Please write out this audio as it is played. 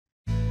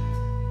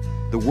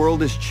The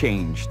world has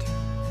changed.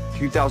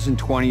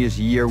 2020 is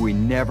a year we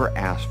never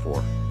asked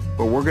for,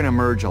 but we're going to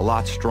emerge a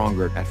lot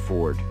stronger at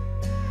Ford.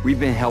 We've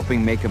been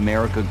helping make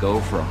America go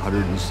for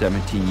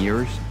 117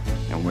 years,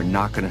 and we're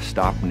not going to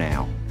stop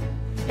now.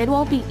 It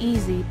won't be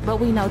easy, but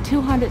we know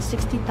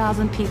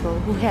 260,000 people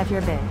who have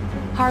your back,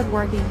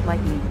 hardworking like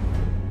me.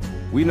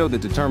 We know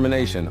that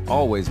determination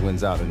always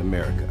wins out in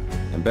America,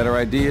 and better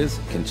ideas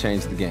can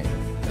change the game,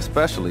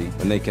 especially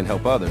when they can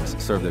help others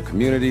serve their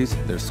communities,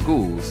 their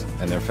schools,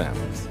 and their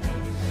families.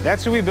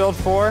 That's who we built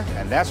for,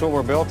 and that's what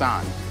we're built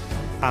on.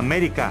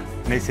 América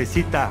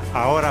necesita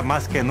ahora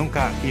más que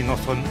nunca y nos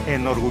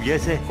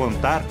enorgullece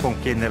contar con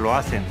quienes lo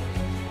hacen.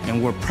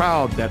 And we're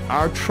proud that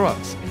our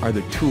trucks are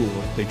the tool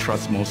they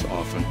trust most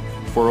often.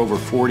 For over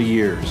 40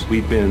 years,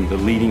 we've been the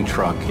leading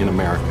truck in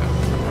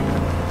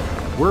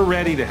America. We're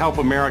ready to help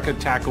America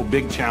tackle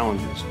big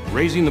challenges,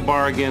 raising the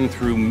bar again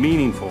through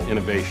meaningful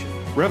innovation,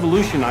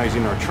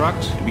 revolutionizing our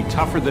trucks to be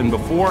tougher than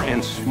before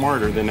and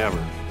smarter than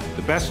ever.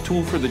 The best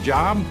tool for the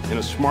job in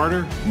a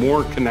smarter,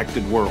 more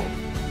connected world.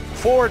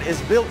 Ford is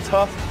built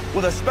tough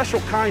with a special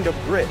kind of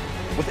grit,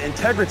 with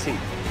integrity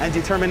and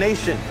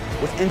determination,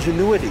 with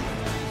ingenuity.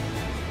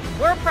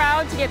 We're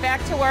proud to get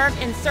back to work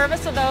in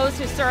service of those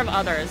who serve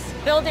others,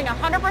 building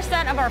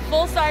 100% of our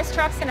full-size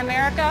trucks in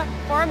America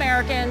for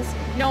Americans,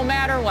 no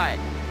matter what.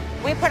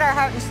 We put our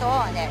heart and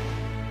soul in it.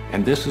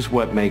 And this is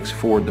what makes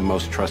Ford the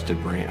most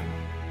trusted brand.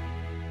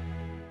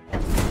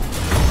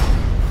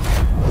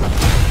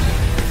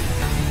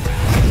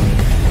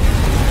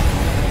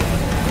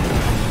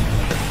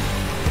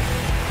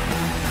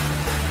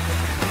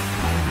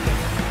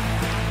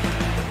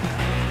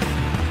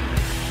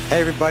 Hey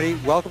everybody,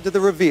 welcome to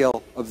the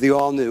reveal of the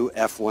all-new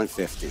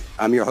F-150.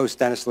 I'm your host,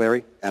 Dennis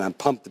Leary, and I'm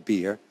pumped to be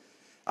here.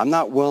 I'm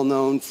not well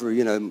known for,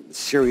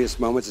 serious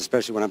moments,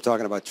 especially when I'm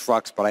talking about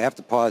trucks, but I have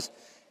to pause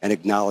and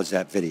acknowledge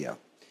that video.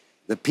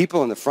 The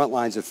people on the front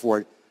lines at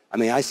Ford,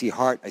 I see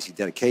heart, I see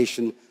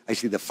dedication, I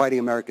see the fighting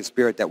American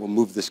spirit that will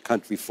move this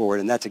country forward,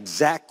 and that's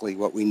exactly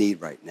what we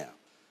need right now.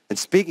 And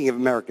speaking of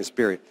American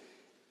spirit,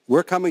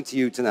 we're coming to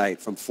you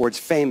tonight from Ford's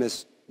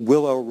famous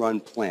Willow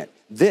Run plant.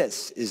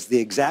 This is the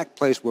exact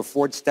place where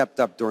Ford stepped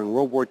up during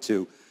World War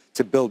II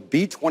to build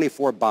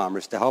B-24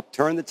 bombers to help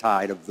turn the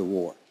tide of the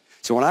war.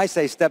 So when I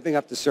say stepping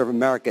up to serve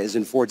America is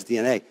in Ford's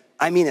DNA,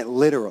 I mean it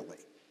literally,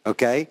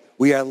 okay?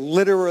 We are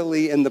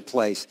literally in the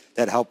place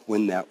that helped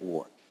win that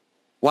war.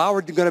 While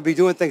we're going to be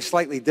doing things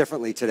slightly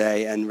differently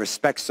today and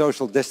respect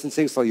social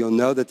distancing, so you'll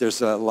know that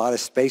there's a lot of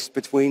space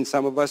between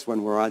some of us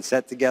when we're on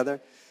set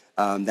together,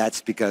 that's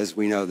because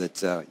we know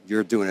that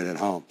you're doing it at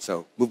home.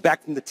 So move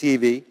back from the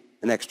TV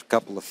an extra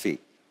couple of feet.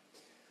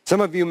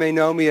 Some of you may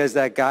know me as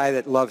that guy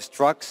that loves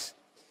trucks,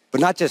 but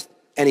not just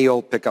any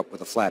old pickup with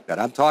a flatbed.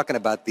 I'm talking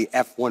about the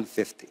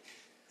F-150.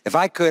 If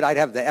I could, I'd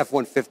have the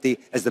F-150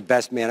 as the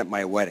best man at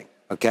my wedding,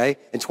 okay?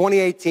 In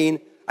 2018,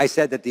 I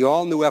said that the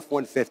all-new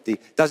F-150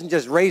 doesn't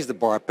just raise the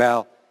bar,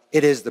 pal,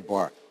 it is the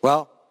bar.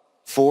 Well,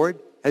 Ford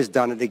has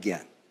done it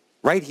again,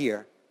 right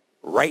here,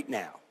 right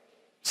now.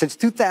 Since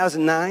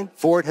 2009,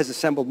 Ford has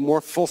assembled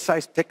more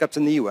full-size pickups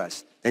in the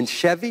U.S. than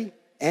Chevy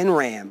and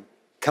Ram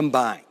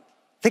combined.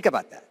 Think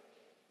about that.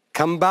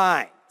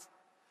 Combined.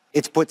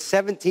 It's put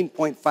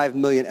 17.5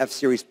 million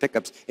F-Series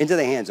pickups into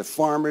the hands of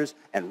farmers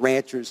and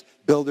ranchers,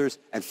 builders,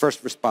 and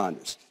first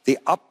responders. The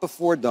up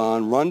before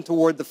dawn, run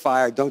toward the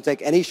fire, don't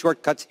take any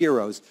shortcuts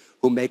heroes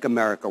who make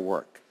America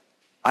work.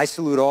 I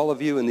salute all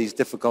of you in these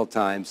difficult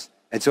times,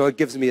 and so it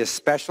gives me a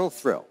special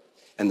thrill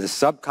in the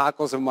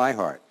subcockles of my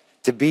heart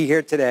to be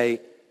here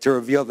today to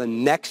reveal the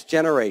next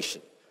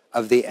generation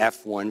of the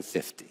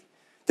F-150.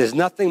 There's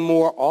nothing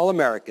more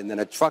all-American than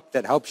a truck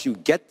that helps you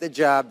get the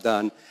job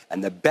done,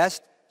 and the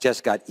best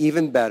just got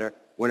even better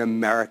when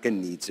America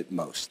needs it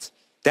most.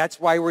 That's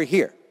why we're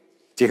here,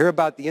 to hear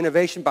about the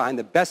innovation behind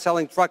the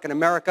best-selling truck in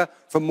America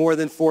for more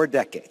than 4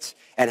 decades,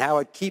 and how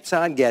it keeps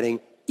on getting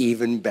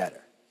even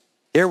better.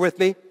 Here with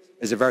me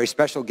is a very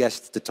special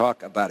guest to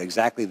talk about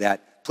exactly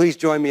that. Please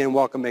join me in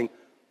welcoming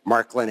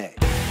Mark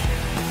Linnaid.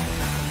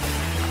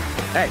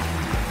 Hey.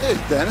 Hey,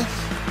 Dennis.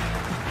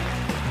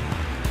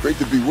 Great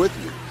to be with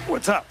you.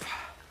 What's up?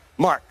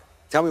 Mark,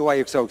 tell me why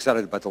you're so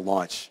excited about the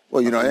launch.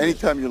 Well,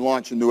 anytime you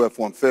launch a new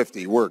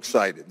F-150, we're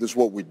excited. This is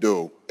what we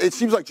do. It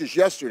seems like just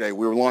yesterday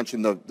we were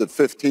launching the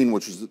 15,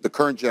 which is the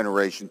current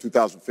generation,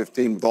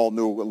 2015, with all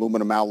new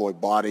aluminum alloy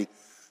body.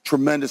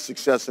 Tremendous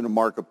success in the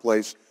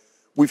marketplace.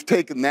 We've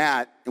taken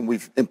that and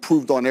we've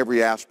improved on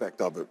every aspect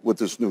of it with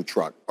this new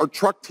truck. Our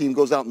truck team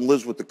goes out and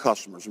lives with the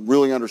customers and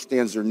really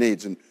understands their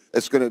needs. And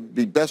it's going to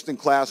be best in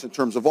class in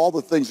terms of all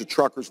the things that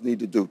truckers need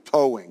to do: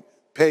 towing,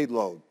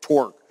 payload,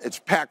 torque. It's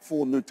packed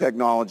full of new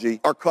technology.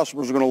 Our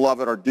customers are going to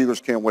love it. Our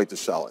dealers can't wait to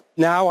sell it.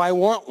 Now I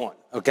want one,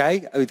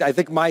 okay? I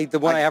think the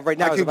one I have right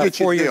now is about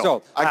 4 years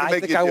old.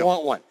 I think I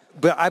want one.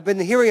 But I've been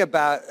hearing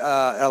about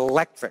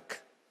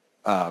electric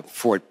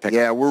Ford pickup.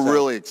 Yeah, we're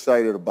really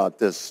excited about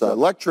this.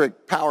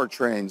 Electric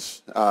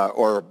powertrains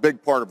are a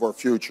big part of our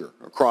future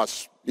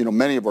across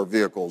many of our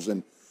vehicles,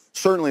 and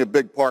certainly a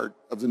big part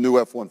of the new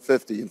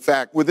F-150. In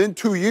fact, within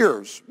 2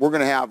 years, we're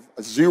going to have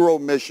a zero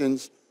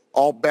emissions,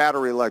 all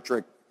battery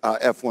electric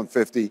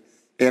F-150,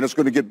 and it's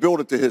going to get built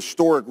at the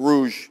historic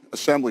Rouge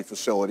assembly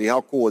facility.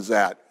 How cool is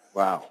that?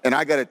 Wow. And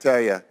I got to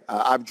tell you,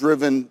 I've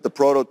driven the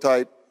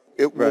prototype.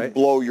 It will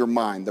blow your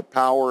mind. The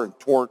power and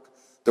torque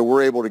that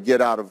we're able to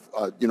get out of,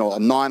 a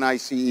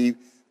non-ICE,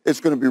 it's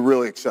going to be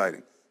really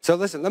exciting. So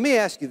listen, let me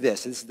ask you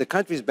this. The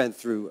country's been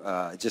through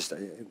just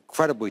an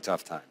incredibly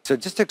tough time. So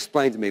just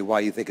explain to me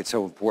why you think it's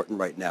so important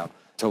right now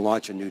to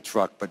launch a new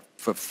truck, but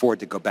for Ford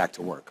to go back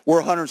to work.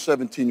 We're a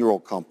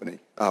 117-year-old company.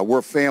 We're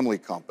a family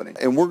company.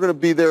 And we're going to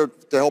be there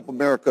to help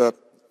America,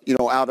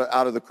 out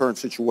of the current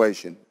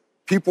situation.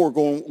 People are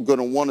going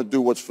to want to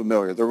do what's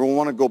familiar. They're going to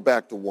want to go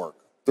back to work.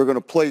 They're going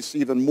to place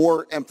even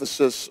more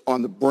emphasis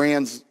on the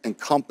brands and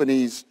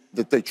companies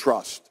that they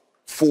trust.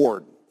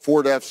 Ford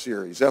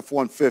F-Series,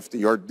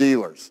 F-150, our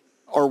dealers,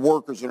 our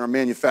workers in our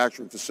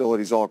manufacturing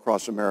facilities all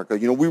across America.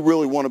 We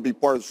really want to be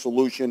part of the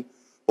solution,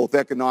 both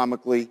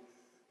economically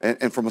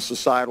and from a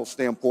societal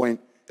standpoint.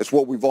 It's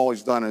what we've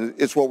always done, and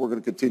it's what we're going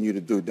to continue to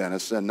do,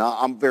 Dennis. And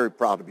I'm very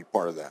proud to be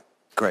part of that.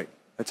 Great.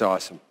 That's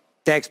awesome.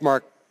 Thanks,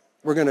 Mark.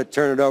 We're going to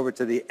turn it over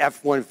to the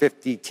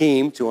F-150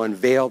 team to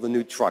unveil the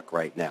new truck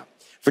right now.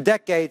 For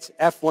decades,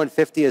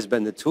 F-150 has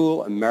been the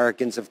tool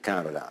Americans have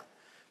counted on.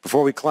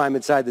 Before we climb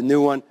inside the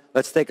new one,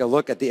 let's take a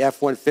look at the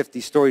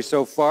F-150 story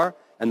so far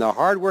and the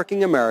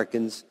hardworking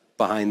Americans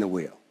behind the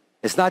wheel.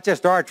 It's not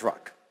just our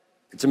truck.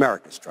 It's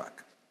America's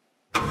truck.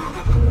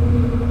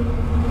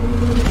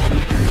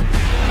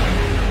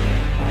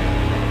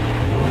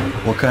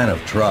 What kind of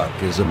truck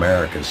is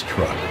America's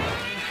truck?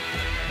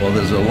 Well,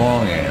 there's a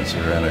long answer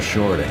and a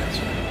short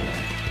answer.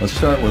 Let's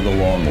start with the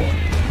long one.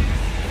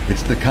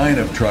 It's the kind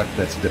of truck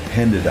that's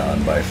depended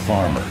on by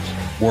farmers,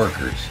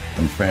 workers,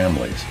 and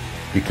families,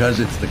 because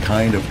it's the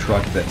kind of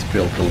truck that's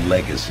built a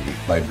legacy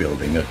by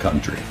building a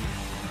country.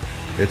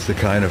 It's the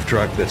kind of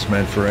truck that's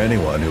meant for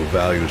anyone who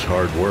values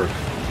hard work,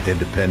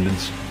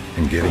 independence,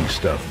 and getting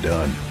stuff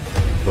done,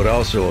 but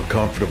also a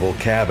comfortable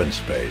cabin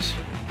space.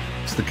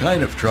 It's the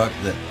kind of truck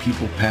that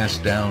people pass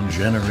down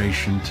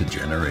generation to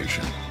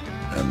generation,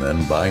 and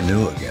then buy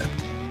new again.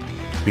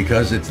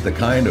 Because it's the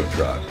kind of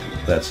truck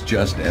that's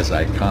just as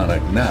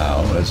iconic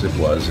now as it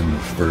was in the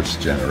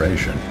first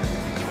generation,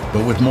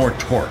 but with more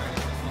torque,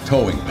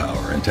 towing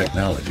power and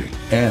technology,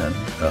 and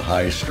a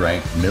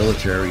high-strength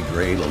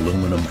military-grade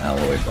aluminum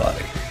alloy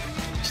body.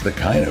 It's the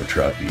kind of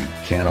truck you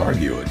can't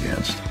argue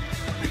against,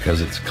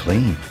 because it's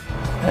clean,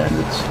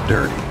 and it's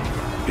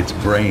dirty. It's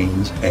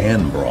brains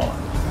and brawn.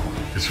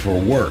 It's for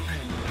work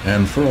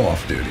and for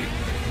off-duty.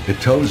 It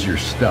tows your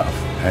stuff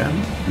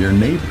and your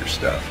neighbor's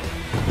stuff.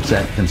 It's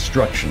at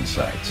construction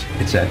sites.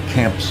 It's at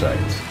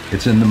campsites.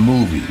 It's in the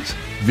movies,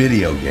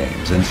 video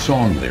games, and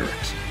song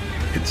lyrics.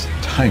 It's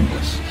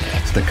timeless.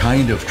 It's the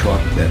kind of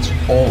truck that's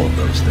all of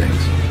those things,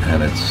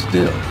 and it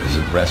still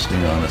isn't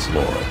resting on its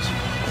laurels.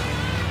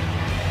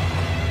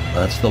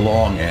 That's the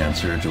long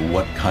answer to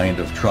what kind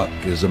of truck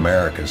is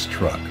America's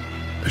truck.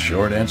 The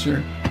short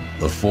answer?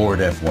 The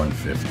Ford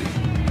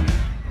F-150.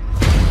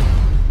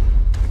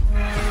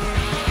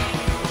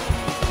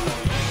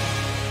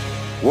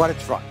 What a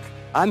truck.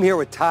 I'm here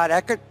with Todd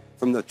Eckert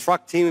from the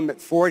truck team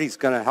at Ford. He's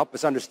going to help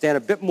us understand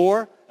a bit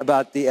more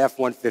about the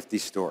F-150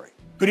 story.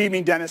 Good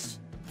evening, Dennis.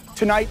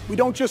 Tonight, we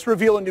don't just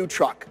reveal a new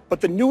truck,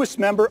 but the newest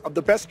member of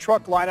the best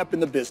truck lineup in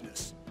the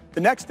business. The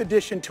next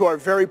addition to our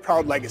very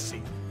proud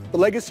legacy, the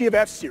legacy of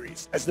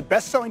F-Series as the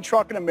best-selling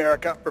truck in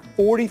America for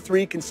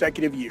 43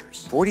 consecutive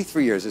years.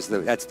 43 years,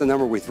 that's the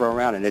number we throw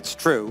around, and it's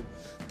true.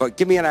 But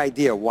give me an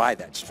idea why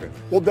that's true.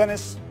 Well,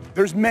 Dennis,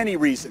 there's many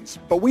reasons,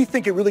 but we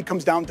think it really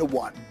comes down to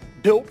one.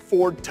 Built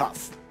Ford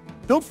Tough.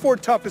 Built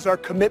Ford Tough is our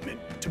commitment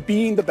to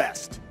being the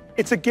best.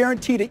 It's a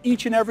guarantee to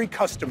each and every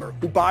customer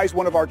who buys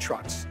one of our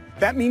trucks.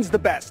 That means the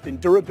best in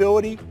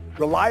durability,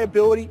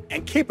 reliability,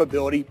 and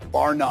capability,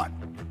 bar none.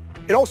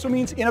 It also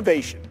means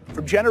innovation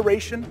from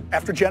generation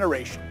after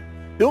generation.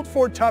 Built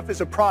Ford Tough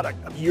is a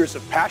product of years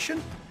of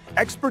passion,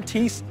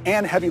 expertise,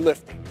 and heavy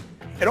lifting.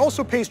 It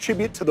also pays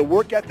tribute to the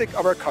work ethic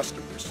of our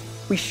customers.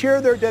 We share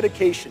their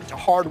dedication to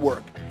hard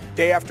work,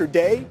 day after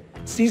day,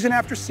 season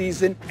after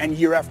season, and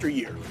year after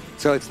year.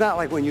 So it's not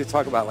like when you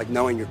talk about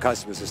knowing your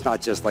customers, it's not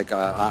just like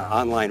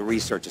online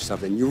research or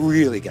something. You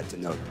really get to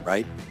know them,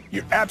 right?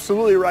 You're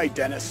absolutely right,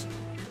 Dennis.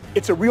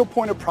 It's a real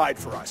point of pride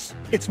for us.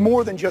 It's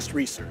more than just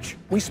research.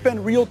 We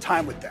spend real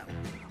time with them.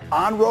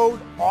 On-road,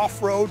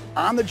 off-road,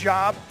 on the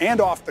job, and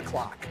off the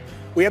clock.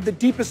 We have the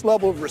deepest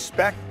level of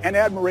respect and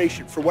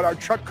admiration for what our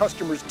truck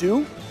customers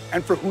do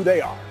and for who they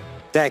are.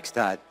 Thanks,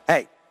 Todd.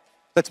 Hey,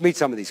 let's meet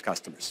some of these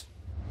customers.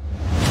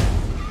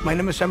 My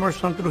name is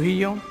Emerson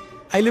Trujillo.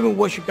 I live in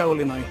West Chicago,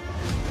 Illinois,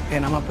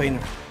 and I'm a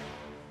painter.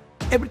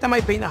 Every time I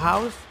paint a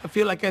house, I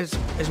feel like it's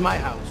my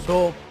house.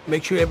 So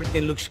make sure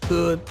everything looks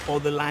good, all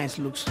the lines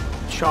look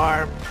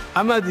sharp.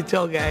 I'm a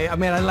detail guy. I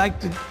mean, I like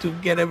to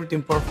get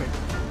everything perfect.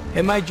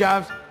 In my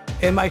jobs,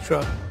 in my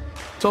truck.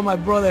 So my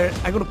brother,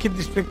 I'm gonna keep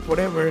this pic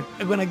forever.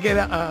 I'm gonna get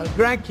a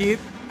grandkid,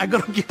 I'm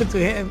gonna give it to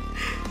him.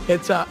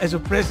 It's as a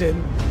present.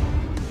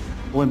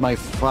 When my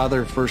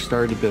father first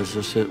started the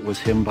business, it was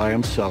him by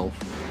himself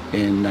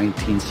in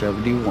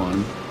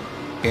 1971.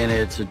 and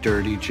it's a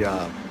dirty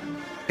job.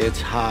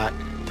 It's hot.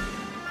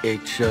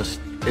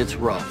 It's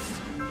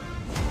rough.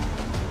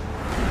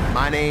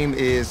 My name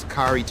is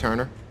Kari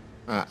Turner.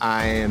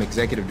 I am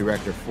executive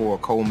director for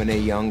Coleman A.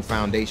 Young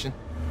Foundation.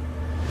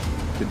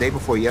 The day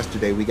before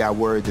yesterday, we got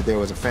word that there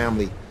was a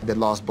family that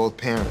lost both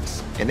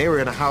parents, and they were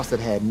in a house that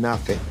had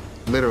nothing,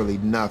 literally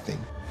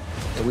nothing.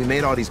 And we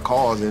made all these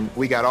calls, and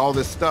we got all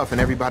this stuff, and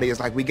everybody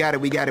is like, we got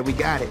it, we got it, we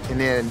got it. And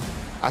then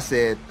I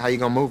said, how you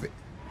gonna move it?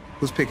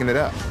 Who's picking it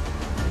up?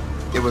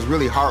 It was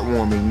really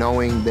heartwarming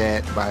knowing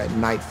that by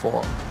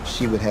nightfall,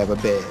 she would have a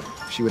bed.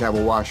 She would have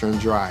a washer and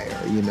dryer,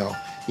 you know.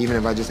 Even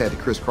if I just had to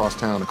crisscross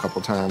town a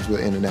couple times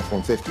in an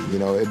F-150, you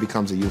know, it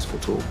becomes a useful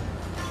tool.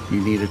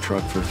 You need a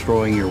truck for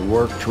throwing your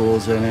work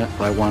tools in it.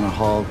 If I want to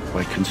haul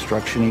my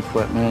construction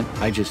equipment,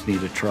 I just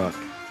need a truck.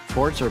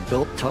 Fords are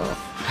built tough.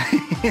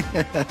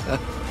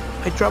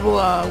 I travel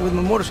with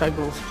my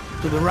motorcycles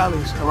to the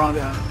rallies around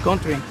the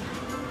country,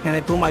 and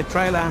I put my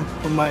trailer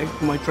on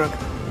my truck.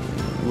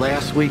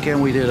 Last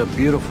weekend, we did a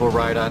beautiful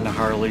ride on the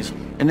Harleys.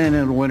 And then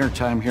in the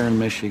wintertime here in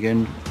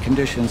Michigan,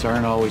 conditions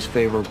aren't always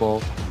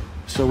favorable.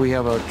 So we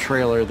have a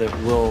trailer that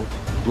will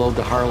load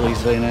the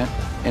Harleys in it.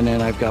 And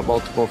then I've got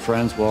multiple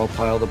friends. We'll all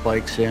pile the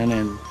bikes in,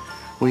 and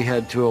we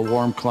head to a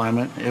warm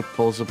climate. It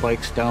pulls the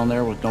bikes down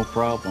there with no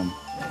problem.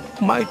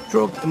 My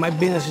truck and my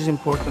business is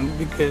important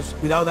because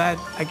without that,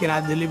 I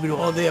cannot deliver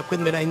all the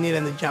equipment I need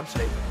on the job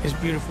site. It's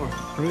beautiful.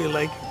 I really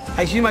like it.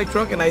 I see my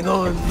truck and I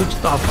know it looks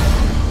tough.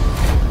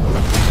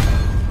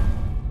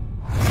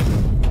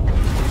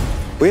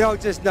 We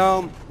don't just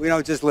know him. We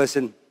don't just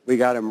listen. We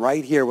got him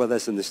right here with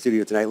us in the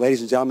studio tonight.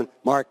 Ladies and gentlemen,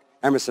 Mark,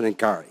 Emerson, and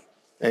Kari.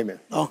 Amen.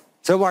 Oh.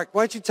 So, Mark,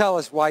 why don't you tell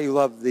us why you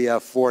love the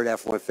Ford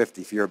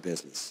F-150 for your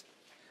business?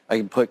 I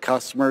can put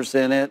customers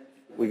in it.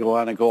 We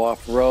want to go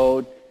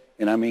off-road,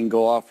 and I mean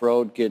go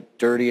off-road, get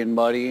dirty and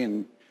muddy,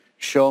 and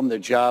show them the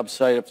job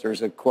site if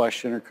there's a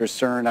question or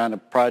concern on a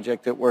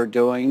project that we're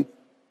doing.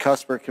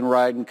 Customer can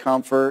ride in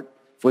comfort.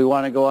 If we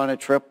want to go on a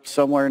trip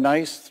somewhere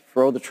nice,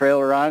 throw the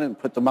trailer on and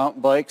put the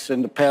mountain bikes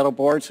and the paddle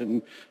boards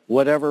and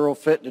whatever will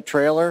fit in the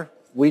trailer,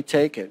 we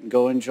take it and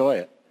go enjoy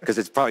it. Because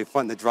it's probably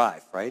fun to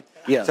drive, right?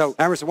 Yes. So,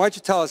 Emerson, why don't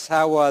you tell us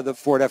how the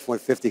Ford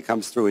F-150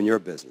 comes through in your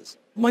business?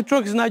 My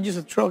truck is not just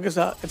a truck,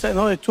 it's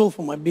another tool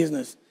for my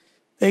business.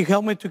 They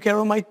help me to carry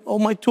all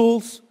my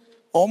tools,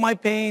 all my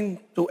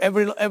paint to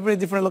every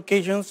different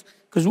locations,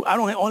 because I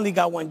don't only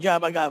got one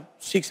job, I got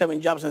 6,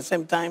 7 jobs at the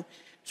same time,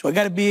 so I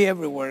got to be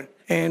everywhere.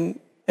 And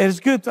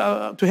it's good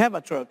to have a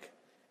truck.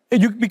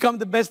 You become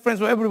the best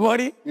friends with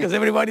everybody, because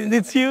everybody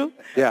needs you.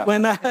 Yeah.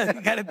 When I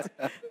got to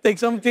take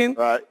something.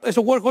 Right. It's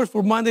a workhorse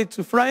for Monday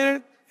to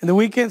Friday, and the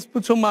weekends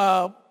put some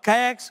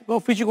kayaks, go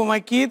fishing with my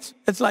kids.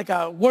 It's like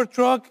a work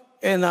truck,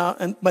 and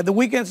by the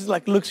weekends it's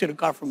like a luxury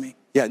car for me.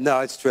 Yeah, no,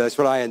 it's true. That's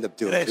what I end up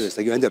doing, too. It's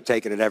like you end up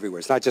taking it everywhere.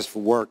 It's not just for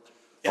work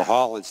or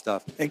haul and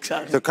stuff.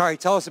 Exactly. So, Kari,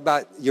 tell us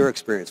about your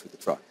experience with the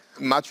truck.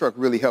 My truck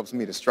really helps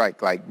me to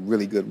strike like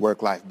really good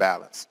work-life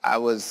balance. I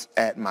was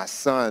at my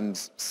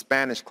son's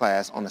Spanish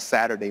class on a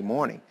Saturday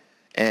morning,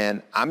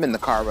 and I'm in the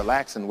car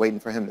relaxing, waiting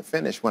for him to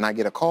finish when I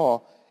get a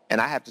call,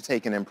 and I have to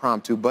take an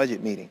impromptu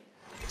budget meeting.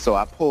 So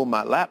I pull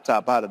my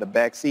laptop out of the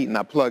back seat and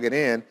I plug it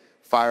in,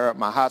 fire up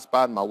my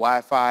hotspot and my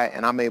Wi-Fi,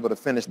 and I'm able to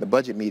finish the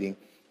budget meeting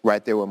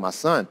right there with my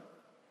son.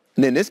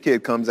 And then this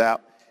kid comes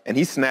out, and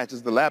he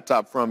snatches the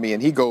laptop from me,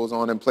 and he goes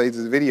on and plays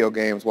his video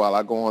games while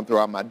I go on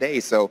throughout my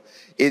day. So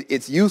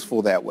it's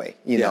useful that way,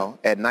 you know.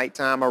 At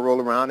nighttime, I roll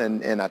around,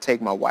 and I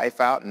take my wife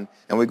out, and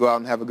we go out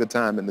and have a good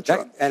time in the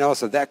truck. And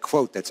also, that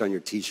quote that's on your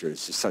T-shirt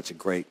is just such a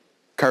great...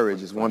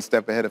 Courage is one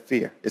step ahead of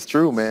fear. It's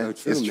true, man.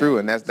 So true, it's true,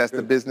 man. and that's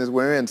the business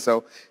we're in.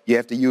 So you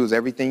have to use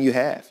everything you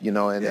have, you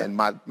know, and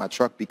my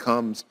truck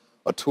becomes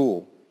a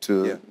tool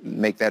to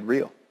make that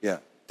real. Yeah.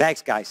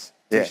 Thanks, guys.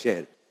 Appreciate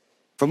it.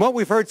 From what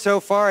we've heard so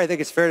far, I think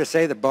it's fair to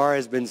say the bar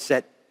has been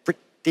set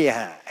pretty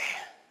high.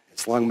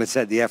 As Lungman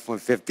said, the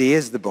F-150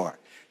 is the bar.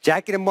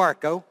 Jackie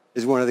DeMarco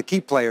is one of the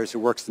key players who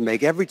works to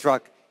make every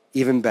truck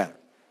even better.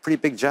 Pretty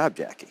big job,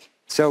 Jackie.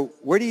 So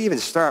where do you even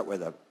start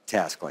with a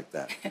task like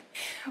that?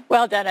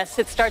 Well, Dennis,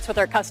 it starts with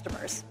our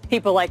customers,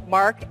 people like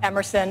Mark,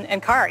 Emerson,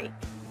 and Kari.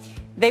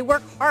 They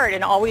work hard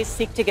and always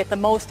seek to get the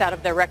most out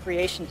of their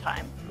recreation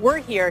time. We're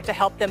here to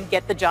help them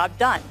get the job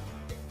done.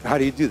 How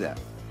do you do that?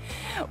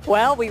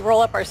 Well, we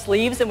roll up our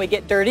sleeves and we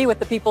get dirty with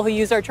the people who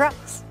use our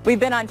trucks. We've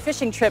been on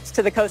fishing trips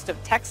to the coast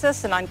of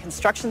Texas and on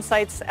construction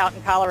sites out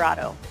in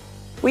Colorado.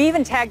 We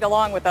even tagged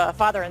along with a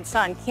father and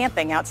son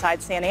camping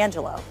outside San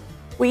Angelo.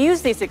 We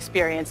use these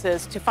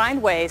experiences to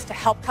find ways to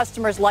help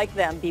customers like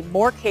them be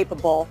more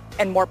capable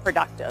and more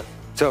productive.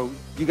 So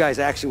you guys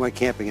actually went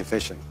camping and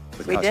fishing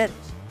with We customers?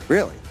 did.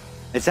 Really?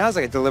 It sounds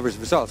like it delivers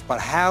results, but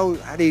how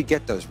do you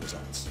get those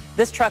results?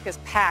 This truck is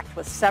packed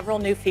with several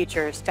new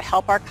features to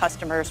help our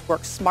customers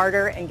work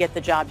smarter and get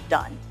the job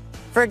done.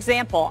 For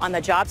example, on the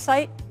job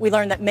site, we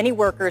learned that many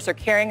workers are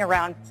carrying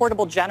around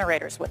portable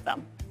generators with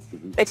them.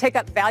 They take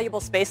up valuable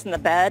space in the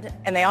bed,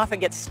 and they often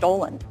get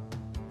stolen.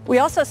 We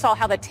also saw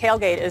how the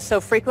tailgate is so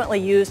frequently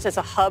used as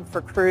a hub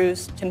for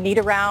crews to meet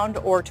around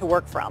or to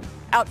work from.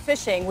 Out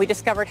fishing, we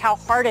discovered how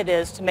hard it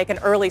is to make an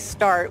early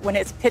start when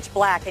it's pitch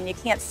black and you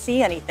can't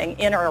see anything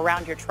in or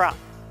around your truck.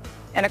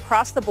 And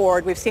across the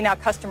board, we've seen how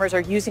customers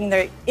are using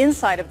the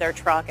inside of their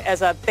truck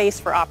as a base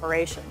for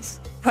operations.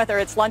 Whether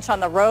it's lunch on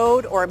the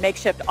road or a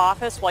makeshift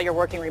office while you're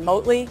working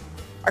remotely,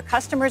 our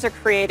customers are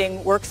creating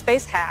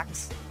workspace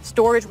hacks,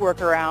 storage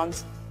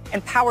workarounds,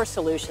 and power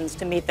solutions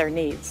to meet their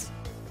needs.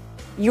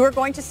 You are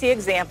going to see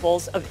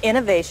examples of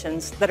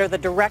innovations that are the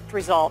direct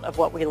result of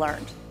what we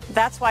learned.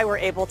 That's why we're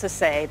able to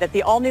say that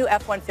the all-new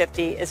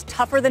F-150 is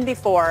tougher than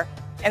before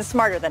and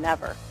smarter than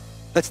ever.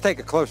 Let's take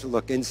a closer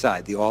look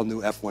inside the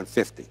all-new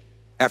F-150.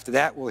 After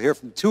that, we'll hear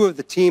from two of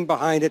the team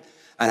behind it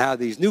on how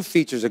these new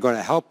features are going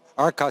to help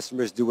our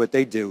customers do what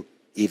they do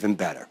even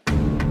better.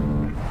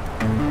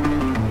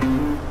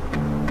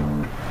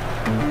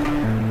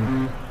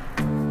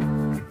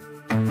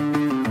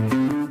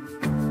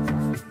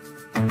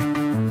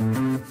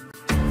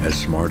 As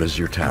smart as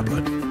your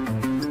tablet.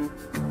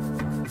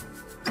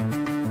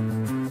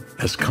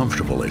 As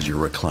comfortable as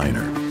your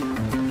recliner.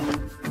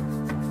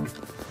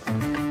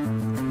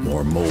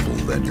 More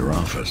mobile than your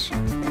office.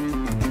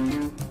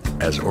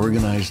 As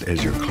organized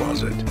as your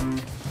closet.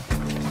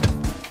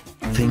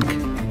 Think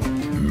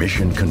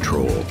mission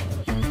control.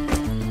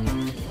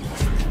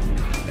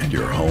 And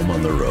your home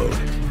on the road,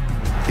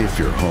 if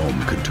your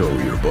home could tow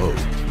your boat.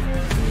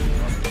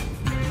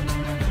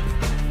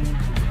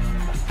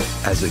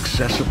 As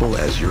accessible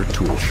as your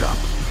tool shop.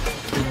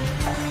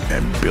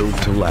 And built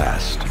to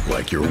last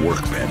like your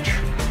workbench.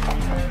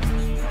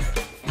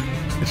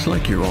 It's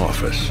like your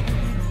office,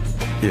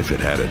 if it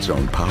had its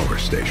own power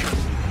station.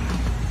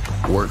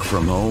 Work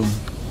from home,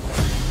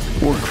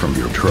 work from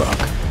your truck.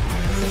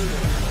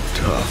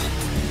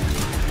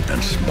 Tough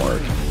and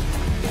smart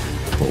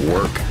for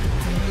work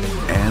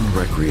and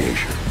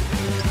recreation.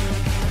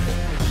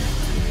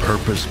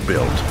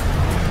 Purpose-built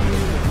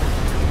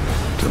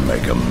to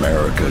make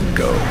America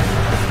go.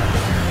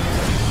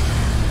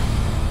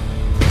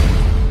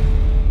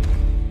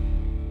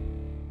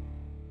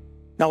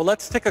 Now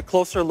let's take a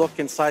closer look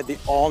inside the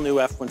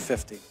all-new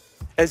F-150.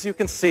 As you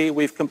can see,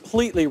 we've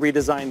completely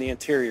redesigned the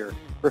interior,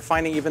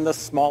 refining even the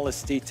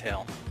smallest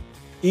detail.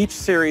 Each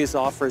series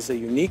offers a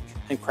unique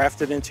and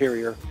crafted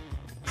interior,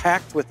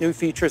 packed with new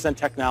features and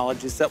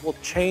technologies that will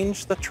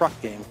change the truck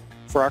game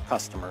for our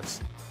customers.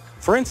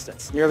 For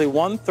instance, nearly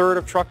 1/3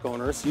 of truck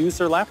owners use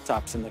their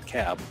laptops in the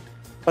cab,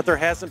 but there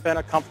hasn't been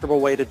a comfortable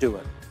way to do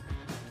it.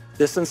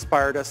 This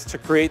inspired us to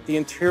create the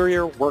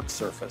interior work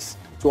surface,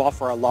 to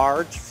offer a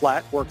large,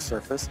 flat work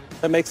surface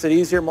that makes it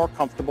easier, more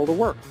comfortable to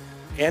work,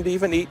 and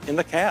even eat in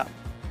the cab,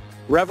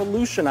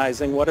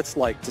 revolutionizing what it's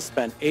like to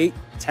spend 8,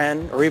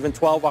 10, or even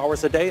 12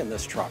 hours a day in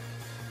this truck.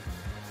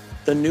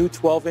 The new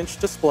 12-inch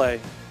display,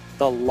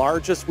 the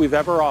largest we've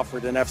ever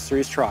offered in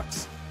F-Series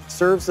trucks,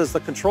 serves as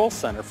the control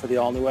center for the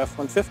all-new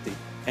F-150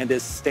 and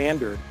is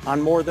standard on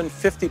more than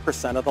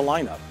 50% of the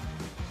lineup.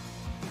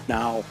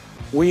 Now,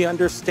 we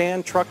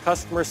understand truck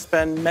customers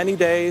spend many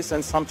days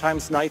and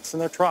sometimes nights in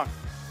their truck,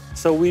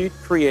 so we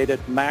created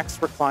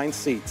max recline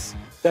seats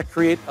that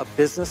create a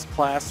business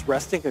class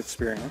resting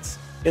experience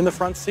in the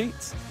front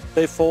seats.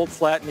 They fold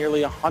flat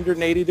nearly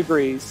 180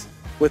 degrees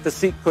with the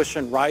seat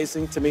cushion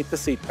rising to meet the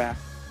seat back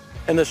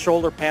and the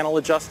shoulder panel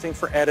adjusting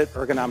for added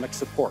ergonomic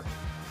support.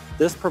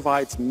 This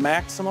provides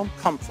maximum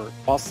comfort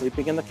while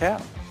sleeping in the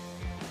cab.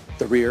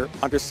 The rear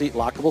under-seat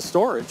lockable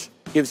storage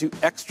gives you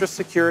extra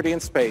security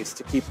and space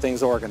to keep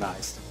things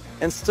organized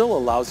and still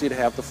allows you to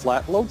have the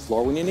flat load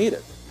floor when you need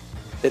it.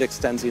 It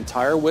extends the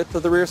entire width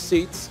of the rear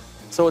seats,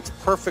 so it's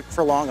perfect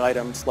for long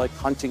items like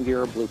hunting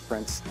gear or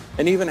blueprints,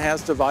 and even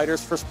has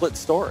dividers for split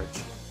storage.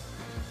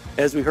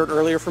 As we heard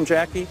earlier from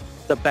Jackie,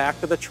 the back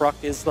of the truck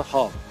is the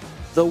hub,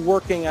 the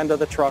working end of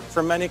the truck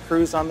for many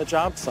crews on the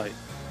job site.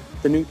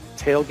 The new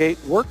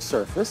tailgate work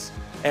surface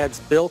adds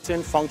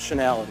built-in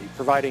functionality,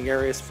 providing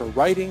areas for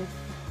writing,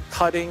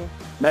 cutting,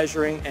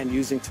 measuring, and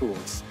using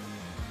tools.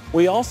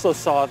 We also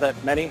saw that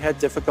many had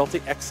difficulty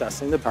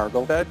accessing the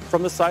cargo bed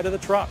from the side of the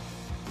truck.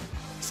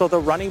 So the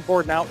running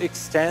board now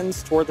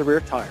extends toward the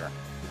rear tire.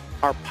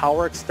 Our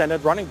power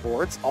extended running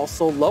boards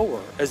also lower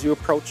as you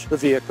approach the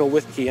vehicle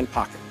with key in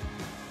pocket.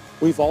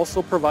 We've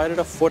also provided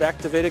a foot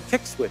activated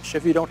kick switch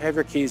if you don't have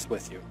your keys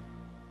with you.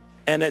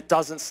 And it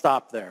doesn't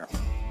stop there.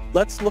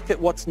 Let's look at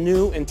what's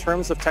new in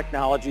terms of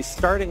technology,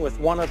 starting with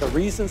one of the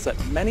reasons that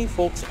many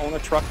folks own a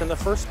truck in the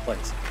first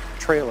place,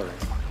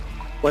 trailering.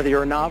 Whether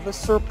you're a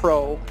novice or a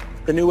pro,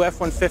 the new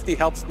F-150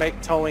 helps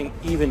make towing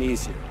even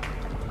easier.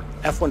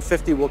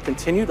 F-150 will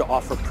continue to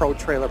offer Pro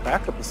Trailer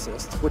Backup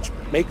Assist, which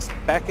makes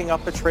backing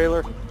up a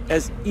trailer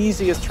as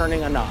easy as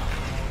turning a knob.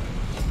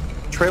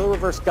 Trailer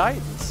Reverse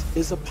Guidance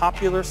is a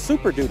popular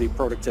Super Duty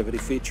productivity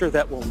feature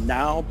that will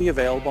now be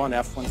available on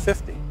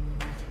F-150.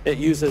 It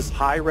uses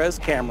high-res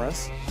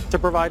cameras to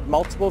provide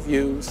multiple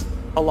views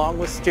along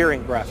with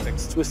steering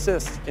graphics to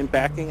assist in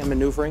backing and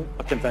maneuvering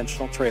a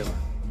conventional trailer.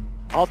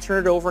 I'll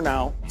turn it over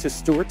now to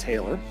Stuart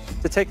Taylor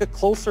to take a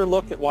closer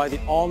look at why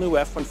the all-new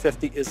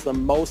F-150 is the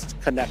most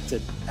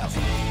connected ever.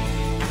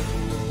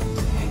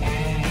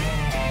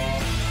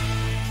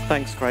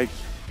 Thanks, Craig.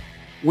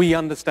 We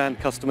understand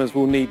customers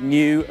will need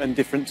new and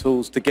different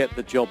tools to get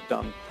the job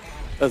done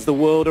as the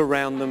world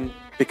around them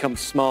becomes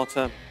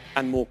smarter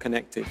and more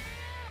connected.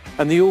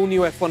 And the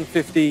all-new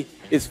F-150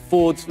 is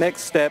Ford's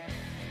next step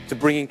to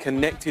bringing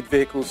connected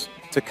vehicles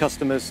to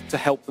customers to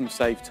help them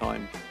save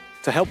time,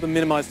 to help them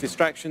minimize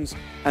distractions,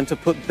 and to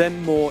put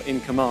them more in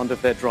command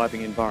of their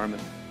driving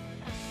environment.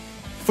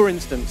 For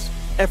instance,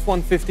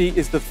 F-150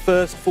 is the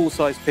first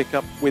full-size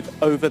pickup with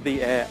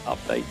over-the-air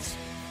updates.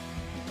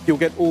 You'll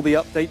get all the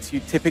updates you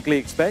typically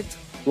expect,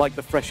 like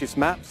the freshest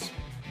maps,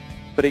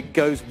 but it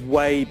goes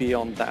way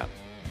beyond that.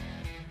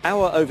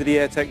 Our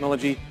over-the-air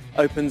technology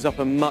opens up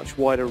a much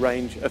wider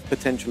range of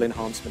potential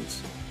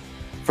enhancements,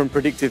 from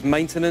predictive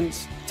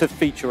maintenance to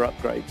feature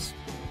upgrades.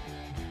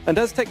 And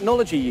as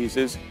technology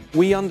users,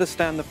 we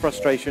understand the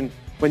frustration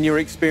when your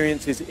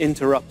experience is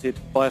interrupted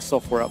by a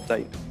software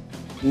update.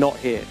 Not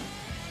here.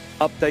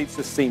 Updates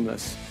are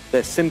seamless,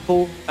 they're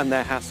simple, and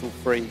they're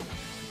hassle-free.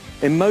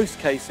 In most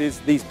cases,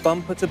 these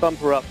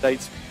bumper-to-bumper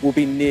updates will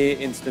be near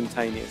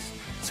instantaneous,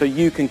 so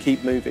you can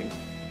keep moving.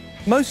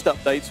 Most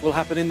updates will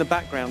happen in the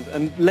background,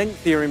 and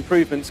lengthier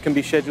improvements can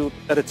be scheduled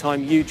at a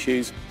time you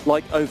choose,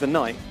 like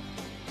overnight.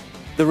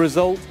 The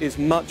result is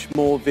much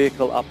more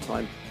vehicle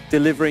uptime,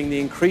 delivering the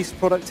increased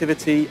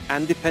productivity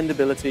and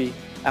dependability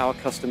our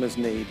customers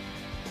need.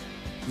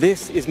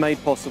 This is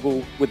made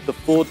possible with the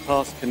Ford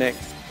Pass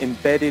Connect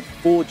embedded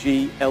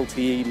 4G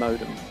LTE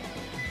modem,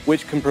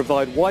 which can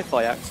provide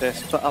Wi-Fi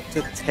access for up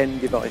to 10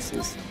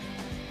 devices.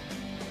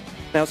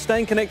 Now,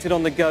 staying connected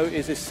on the go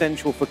is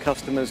essential for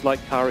customers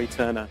like Kari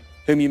Turner,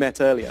 whom you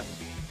met earlier.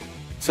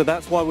 So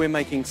that's why we're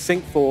making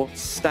Sync 4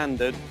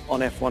 standard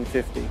on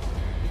F-150.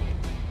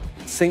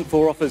 Sync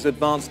 4 offers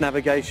advanced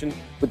navigation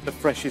with the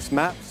freshest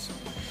maps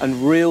and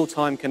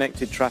real-time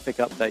connected traffic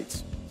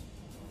updates.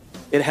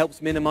 It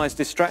helps minimize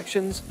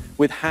distractions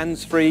with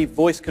hands-free,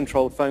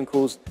 voice-controlled phone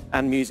calls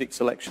and music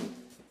selection.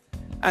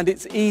 And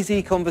its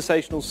easy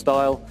conversational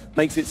style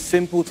makes it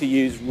simple to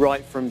use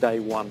right from day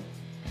one.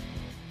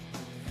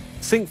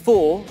 Sync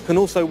 4 can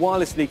also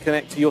wirelessly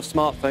connect to your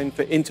smartphone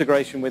for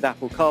integration with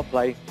Apple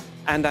CarPlay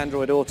and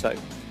Android Auto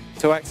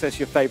to access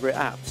your favorite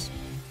apps.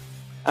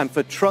 And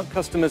for truck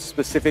customers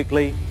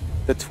specifically,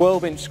 the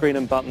 12-inch screen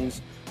and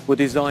buttons were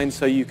designed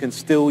so you can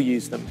still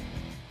use them,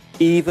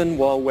 even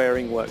while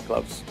wearing work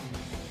gloves.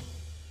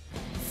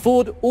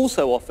 Ford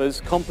also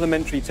offers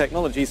complementary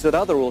technologies that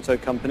other auto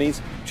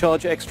companies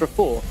charge extra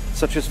for,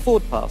 such as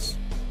Ford Pass.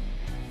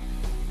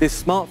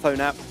 This smartphone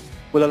app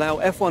will allow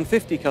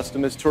F-150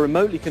 customers to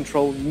remotely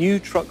control new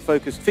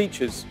truck-focused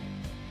features.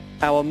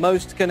 Our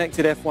most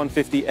connected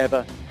F-150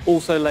 ever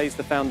also lays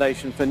the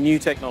foundation for new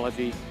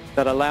technology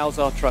that allows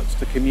our trucks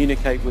to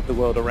communicate with the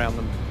world around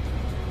them.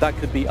 That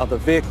could be other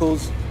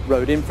vehicles,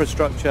 road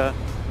infrastructure,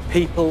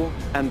 people,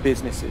 and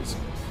businesses.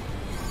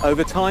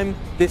 Over time,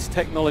 this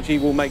technology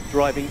will make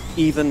driving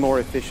even more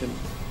efficient.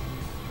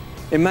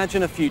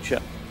 Imagine a future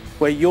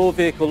where your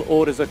vehicle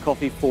orders a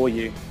coffee for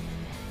you,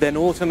 then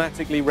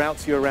automatically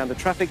routes you around a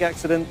traffic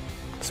accident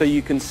so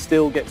you can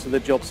still get to the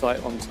job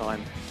site on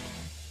time.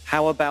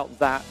 How about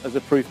that as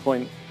a proof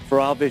point for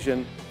our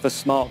vision for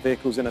smart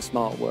vehicles in a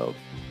smart world?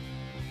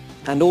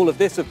 And all of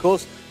this, of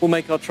course, will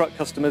make our truck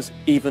customers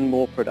even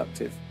more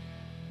productive.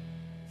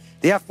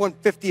 The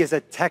F-150 is a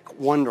tech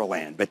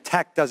wonderland, but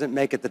tech doesn't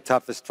make it the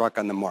toughest truck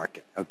on the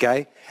market,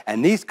 okay?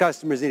 And these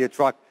customers need a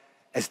truck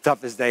as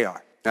tough as they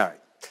are. All right,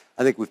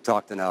 I think we've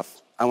talked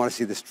enough. I want to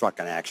see this truck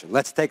in action.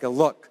 Let's take a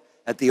look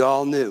at the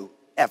all-new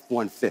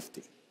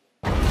F-150.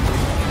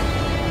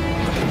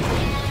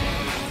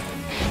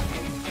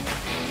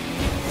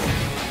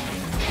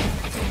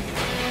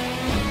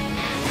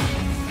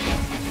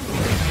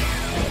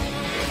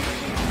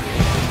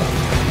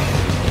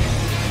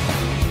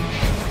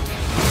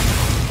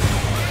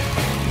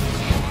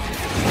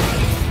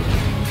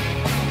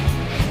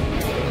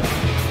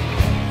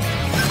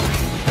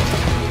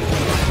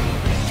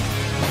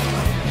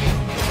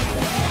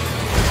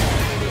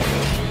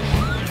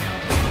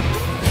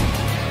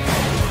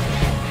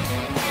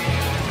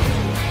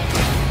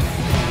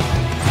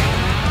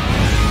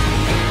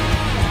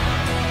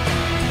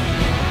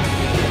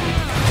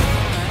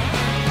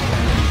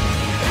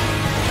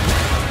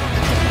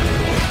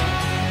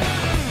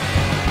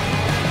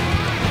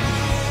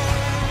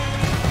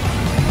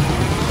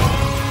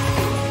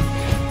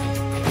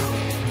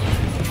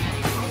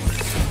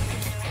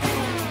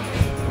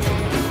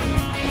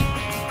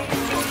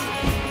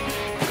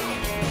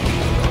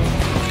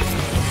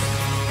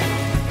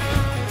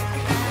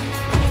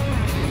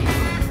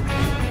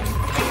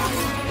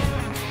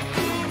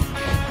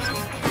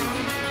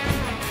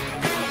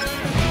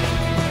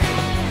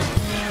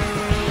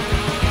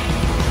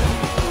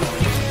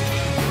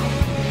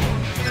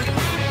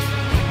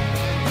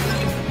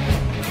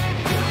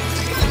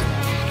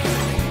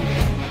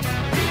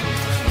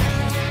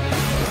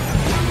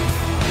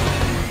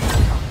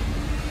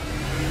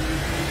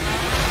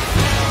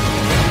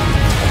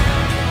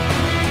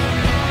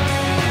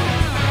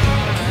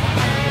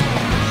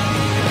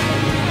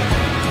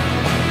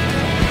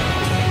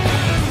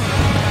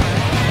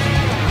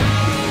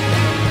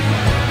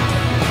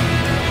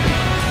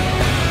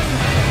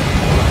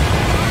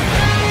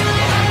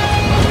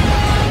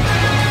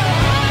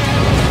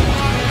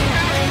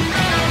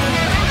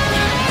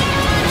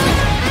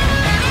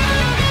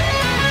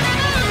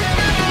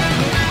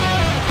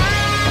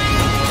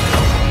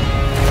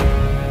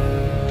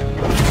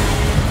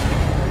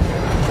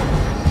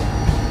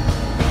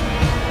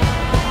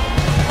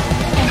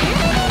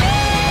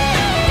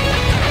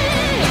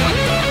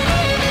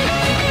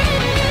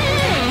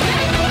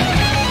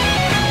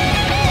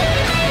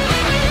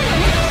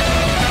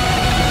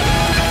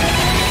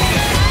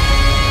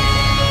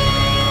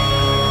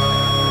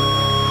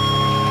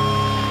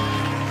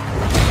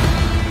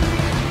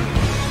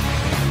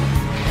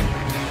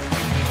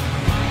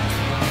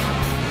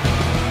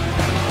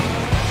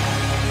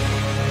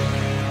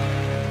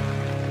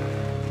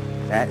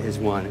 That is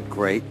one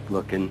great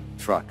looking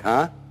truck,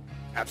 huh?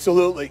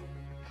 Absolutely.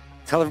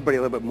 Tell everybody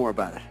a little bit more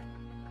about it.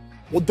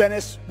 Well,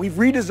 Dennis, we've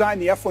redesigned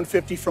the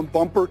F-150 from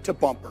bumper to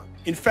bumper.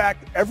 In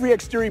fact, every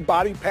exterior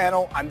body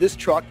panel on this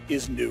truck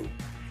is new.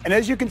 And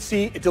as you can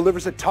see, it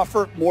delivers a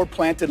tougher, more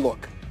planted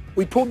look.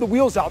 We pulled the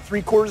wheels out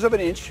 3/4 of an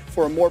inch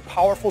for a more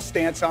powerful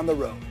stance on the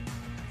road.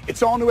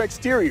 Its all-new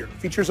exterior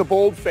features a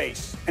bold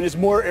face and is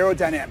more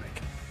aerodynamic.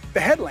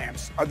 The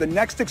headlamps are the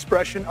next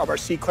expression of our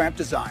C-clamp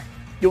design.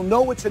 You'll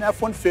know it's an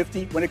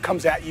F-150 when it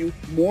comes at you,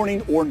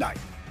 morning or night.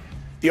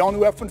 The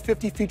all-new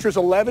F-150 features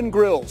 11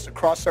 grills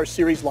across our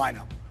series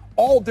lineup,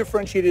 all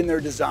differentiated in their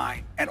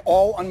design and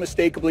all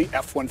unmistakably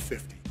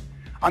F-150.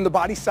 On the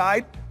body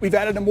side, we've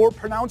added a more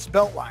pronounced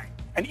belt line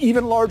and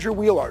even larger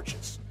wheel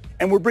arches.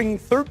 And we're bringing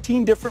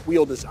 13 different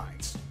wheel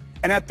designs.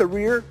 And at the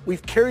rear,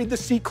 we've carried the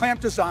C-clamp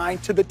design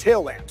to the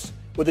tail lamps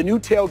with a new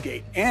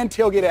tailgate and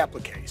tailgate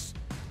appliques.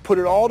 Put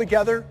it all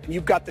together, and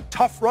you've got the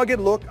tough, rugged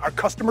look our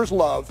customers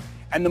love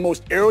and the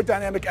most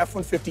aerodynamic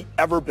F-150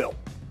 ever built.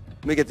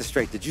 Let me get this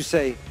straight. Did you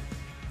say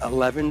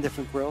 11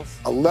 different grills?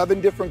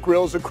 11 different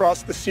grills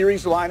across the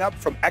series lineup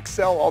from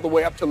XL all the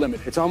way up to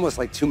Limited. It's almost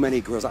like too many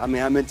grills. I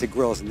mean, I'm into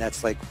grills, and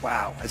that's like,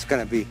 wow, it's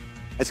gonna be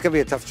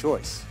a tough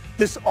choice.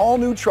 This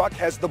all-new truck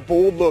has the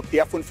bold look the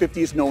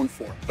F-150 is known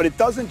for, but it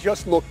doesn't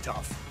just look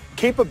tough.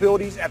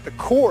 Capabilities at the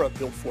core of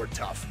Built Ford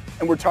Tough,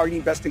 and we're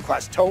targeting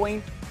best-in-class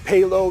towing,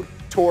 payload,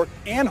 torque,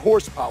 and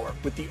horsepower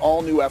with the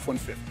all-new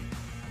F-150.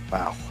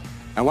 Wow.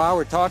 And while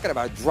we're talking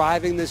about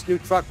driving this new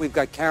truck, we've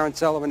got Karen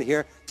Sullivan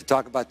here to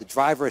talk about the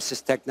driver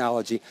assist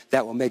technology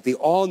that will make the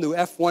all-new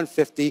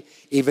F-150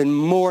 even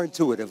more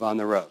intuitive on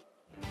the road.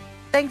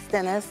 Thanks,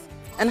 Dennis,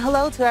 and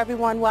hello to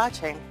everyone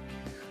watching.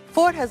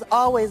 Ford has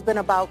always been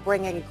about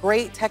bringing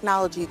great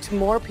technology to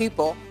more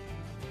people.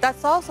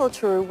 That's also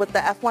true with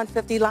the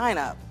F-150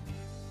 lineup.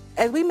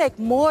 As we make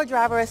more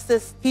driver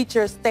assist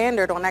features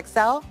standard on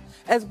XL,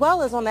 as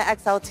well as on the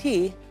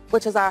XLT,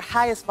 which is our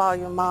highest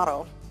volume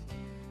model.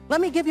 Let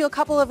me give you a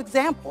couple of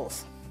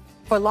examples.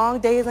 For long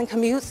days and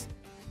commutes,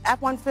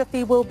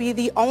 F-150 will be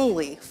the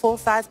only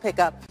full-size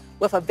pickup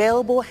with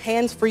available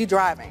hands-free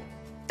driving,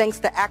 thanks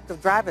to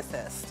active drive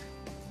assist.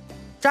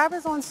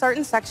 Drivers on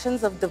certain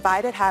sections of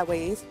divided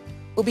highways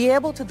will be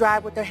able to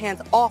drive with their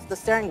hands off the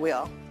steering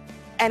wheel.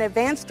 An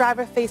advanced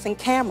driver-facing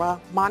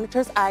camera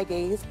monitors eye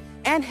gaze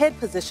and head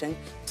position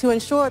to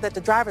ensure that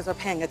the drivers are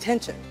paying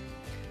attention.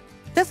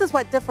 This is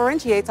what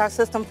differentiates our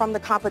system from the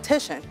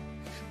competition,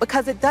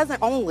 because it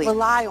doesn't only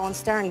rely on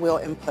steering wheel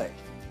input.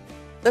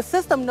 The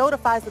system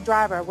notifies the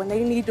driver when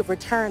they need to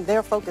return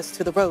their focus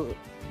to the road,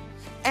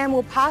 and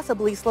will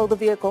possibly slow the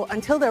vehicle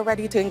until they're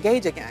ready to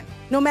engage again.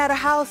 No matter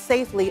how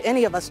safely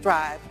any of us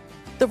drive,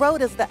 the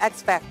road is the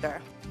X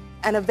factor.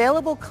 An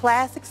available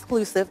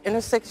class-exclusive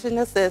intersection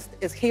assist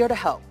is here to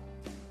help.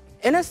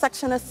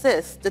 Intersection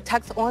assist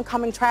detects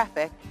oncoming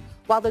traffic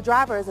while the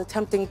driver is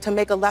attempting to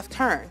make a left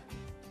turn,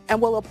 and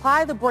will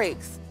apply the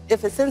brakes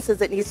if it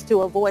senses it needs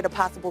to avoid a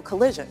possible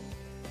collision.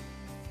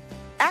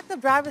 Active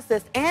driver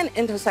assist and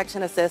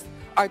intersection assist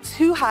are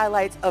two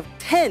highlights of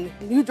 10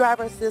 new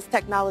driver assist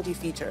technology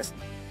features.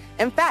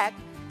 In fact,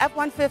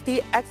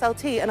 F-150,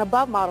 XLT, and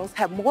above models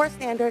have more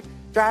standard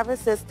driver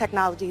assist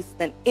technologies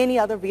than any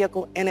other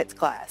vehicle in its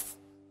class.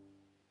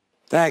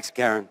 Thanks,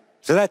 Karen.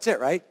 So that's it,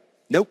 right?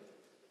 Nope.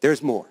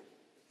 There's more.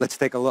 Let's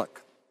take a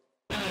look.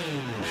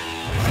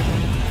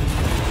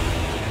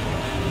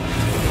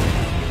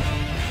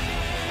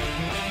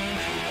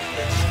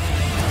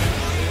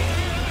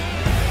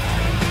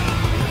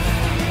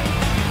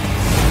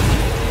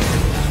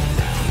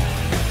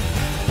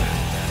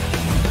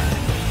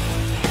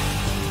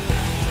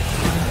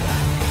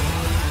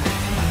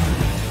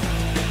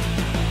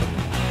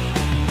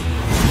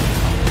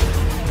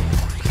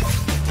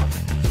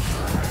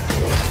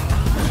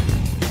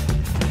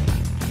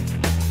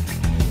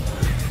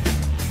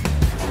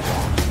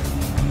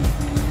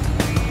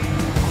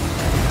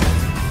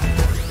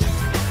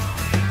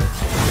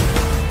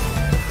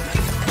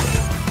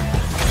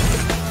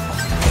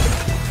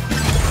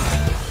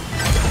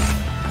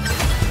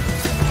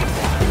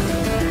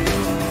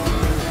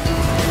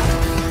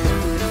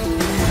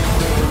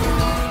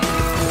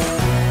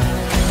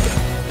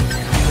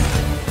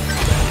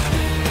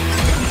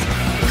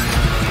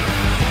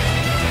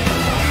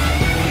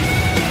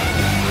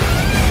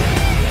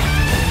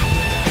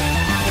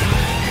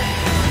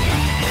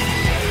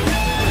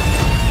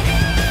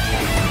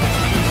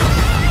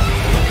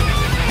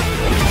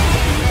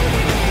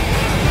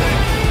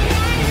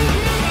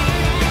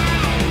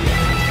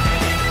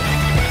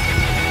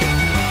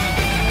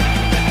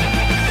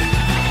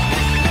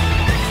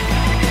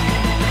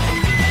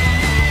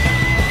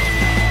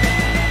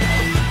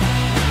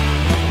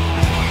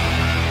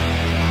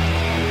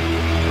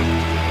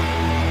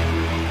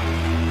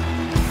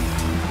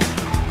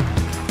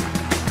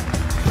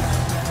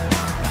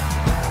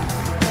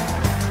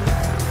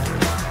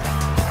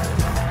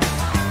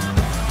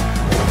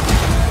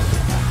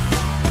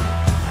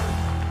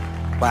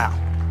 Wow,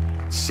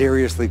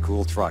 seriously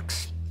cool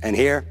trucks. And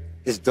here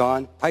is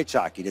Don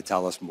Paichaki to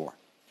tell us more.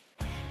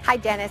 Hi,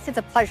 Dennis. It's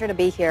a pleasure to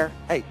be here.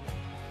 Hey,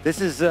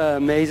 this is an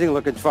amazing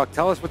looking truck.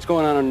 Tell us what's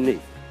going on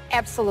underneath.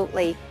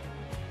 Absolutely.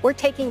 We're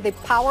taking the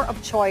power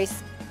of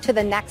choice to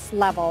the next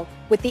level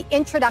with the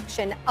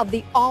introduction of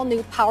the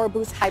all-new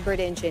PowerBoost hybrid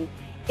engine.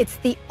 It's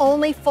the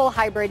only full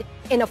hybrid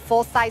in a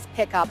full-size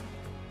pickup.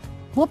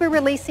 We'll be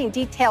releasing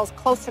details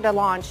closer to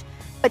launch,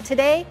 but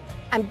today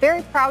I'm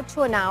very proud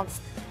to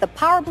announce the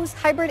PowerBoost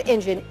hybrid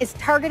engine is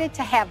targeted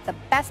to have the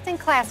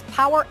best-in-class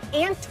power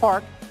and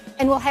torque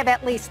and will have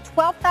at least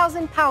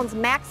 12,000 pounds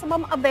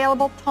maximum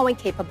available towing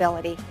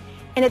capability.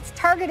 And it's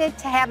targeted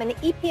to have an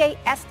EPA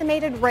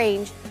estimated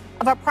range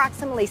of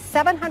approximately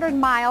 700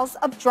 miles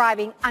of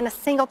driving on a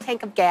single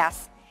tank of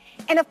gas.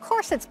 And of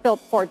course it's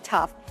built Ford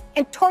tough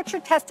and torture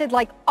tested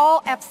like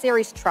all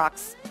F-Series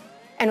trucks.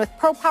 And with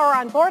Pro Power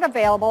on board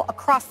available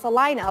across the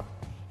lineup,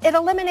 it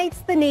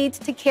eliminates the need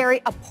to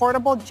carry a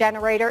portable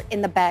generator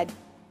in the bed.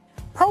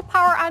 Pro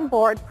Power on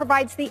board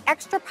provides the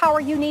extra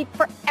power you need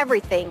for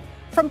everything,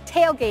 from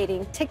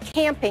tailgating to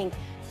camping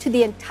to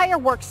the entire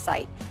work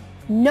site.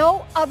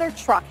 No other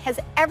truck has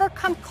ever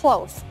come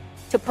close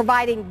to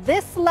providing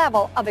this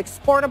level of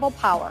exportable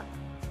power.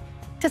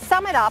 To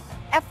sum it up,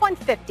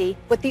 F-150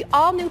 with the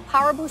all-new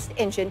PowerBoost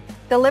engine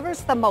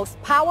delivers the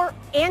most power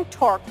and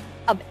torque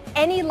of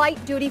any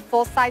light-duty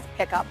full-size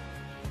pickup.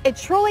 It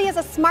truly is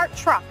a smart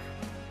truck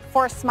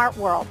for a smart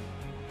world.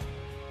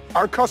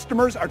 Our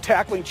customers are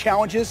tackling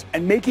challenges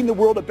and making the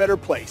world a better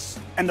place,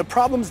 and the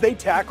problems they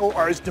tackle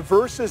are as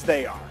diverse as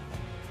they are.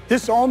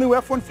 This all-new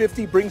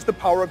F-150 brings the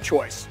power of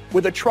choice,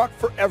 with a truck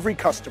for every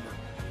customer,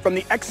 from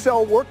the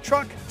XL work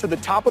truck to the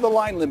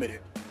top-of-the-line Limited,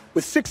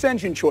 with 6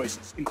 engine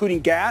choices, including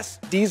gas,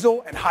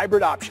 diesel, and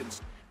hybrid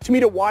options, to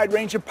meet a wide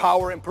range of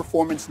power and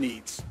performance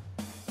needs.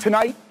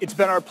 Tonight, it's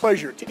been our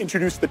pleasure to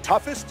introduce the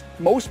toughest,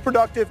 most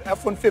productive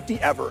F-150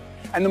 ever,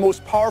 and the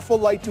most powerful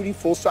light-duty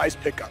full-size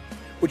pickup,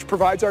 which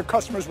provides our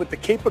customers with the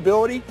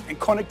capability and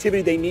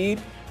connectivity they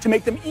need to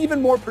make them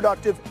even more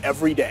productive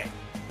every day.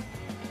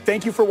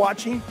 Thank you for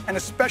watching, and a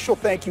special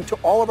thank you to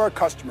all of our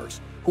customers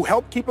who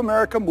help keep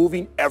America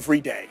moving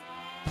every day.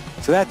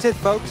 So that's it,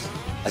 folks.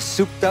 A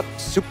souped-up,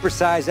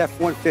 supersized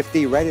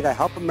F-150 ready to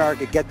help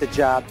America get the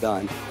job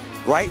done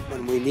right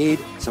when we need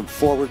some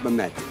forward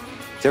momentum.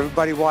 To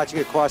everybody watching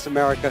across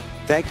America,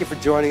 thank you for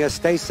joining us.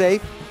 Stay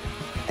safe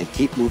and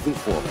keep moving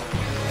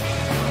forward.